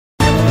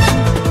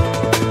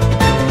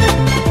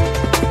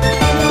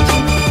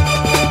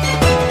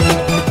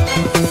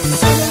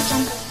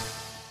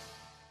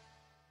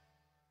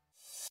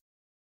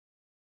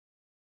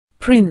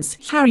Prince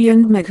Harry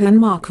and Meghan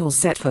Markle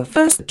set for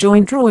first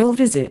joint royal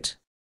visit.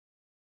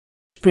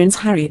 Prince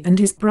Harry and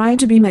his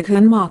bride-to-be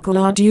Meghan Markle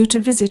are due to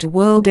visit a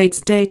World AIDS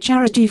Day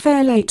charity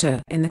fair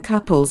later in the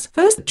couple's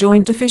first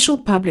joint official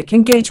public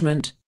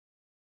engagement.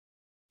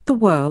 The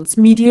world's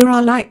media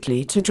are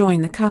likely to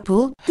join the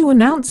couple, who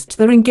announced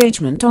their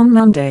engagement on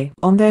Monday,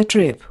 on their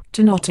trip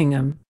to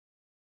Nottingham.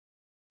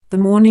 The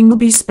morning will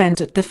be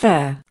spent at the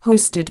fair,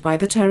 hosted by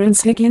the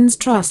Terence Higgins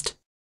Trust.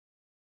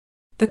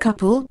 The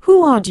couple,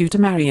 who are due to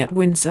marry at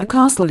Windsor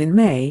Castle in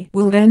May,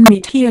 will then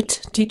meet here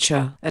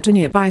teacher at a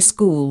nearby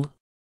school.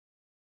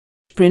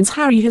 Prince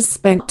Harry has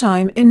spent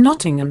time in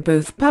Nottingham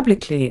both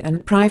publicly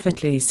and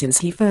privately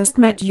since he first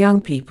met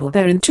young people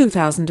there in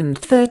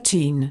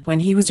 2013 when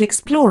he was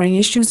exploring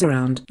issues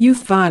around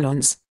youth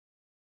violence.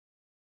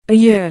 A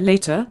year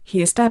later,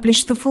 he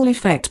established the Full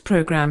Effect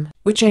program,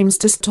 which aims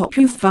to stop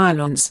youth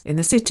violence in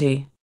the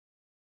city.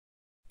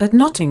 At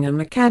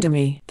Nottingham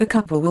Academy, the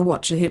couple will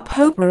watch a hip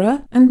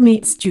opera and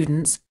meet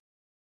students.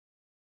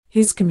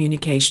 His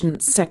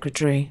communications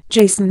secretary,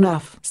 Jason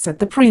Nuff, said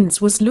the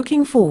prince was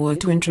looking forward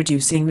to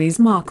introducing Ms.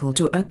 Markle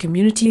to a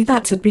community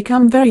that had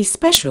become very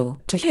special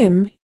to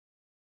him.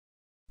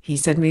 He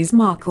said Ms.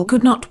 Markle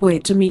could not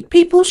wait to meet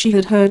people she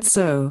had heard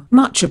so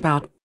much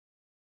about.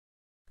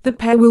 The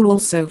pair will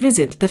also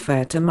visit the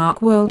fair to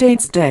mark World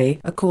AIDS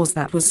Day, a cause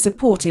that was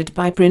supported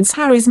by Prince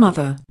Harry's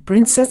mother,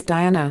 Princess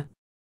Diana.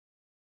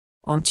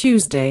 On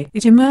Tuesday,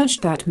 it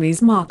emerged that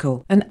Ms.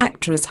 Markle, an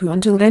actress who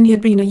until then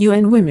had been a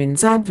UN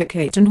women's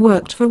advocate and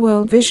worked for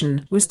World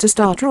Vision, was to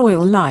start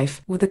royal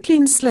life with a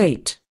clean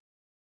slate.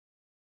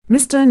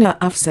 Mr.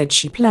 Nuff said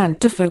she planned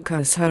to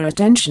focus her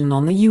attention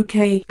on the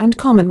UK and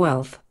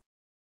Commonwealth.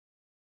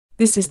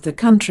 This is the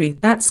country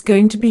that's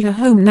going to be her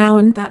home now,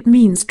 and that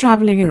means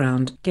travelling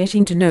around,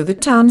 getting to know the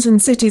towns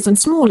and cities and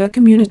smaller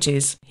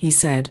communities, he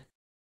said.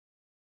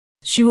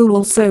 She will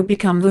also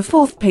become the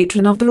fourth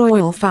patron of the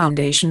Royal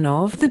Foundation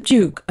of the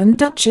Duke and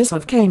Duchess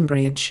of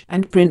Cambridge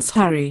and Prince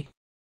Harry.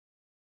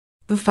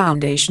 The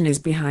foundation is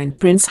behind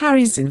Prince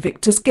Harry's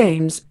Invictus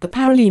Games, the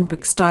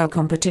Paralympic-style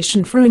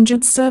competition for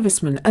injured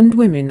servicemen and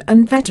women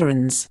and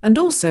veterans, and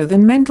also the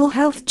mental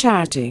health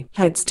charity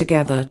Heads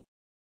Together.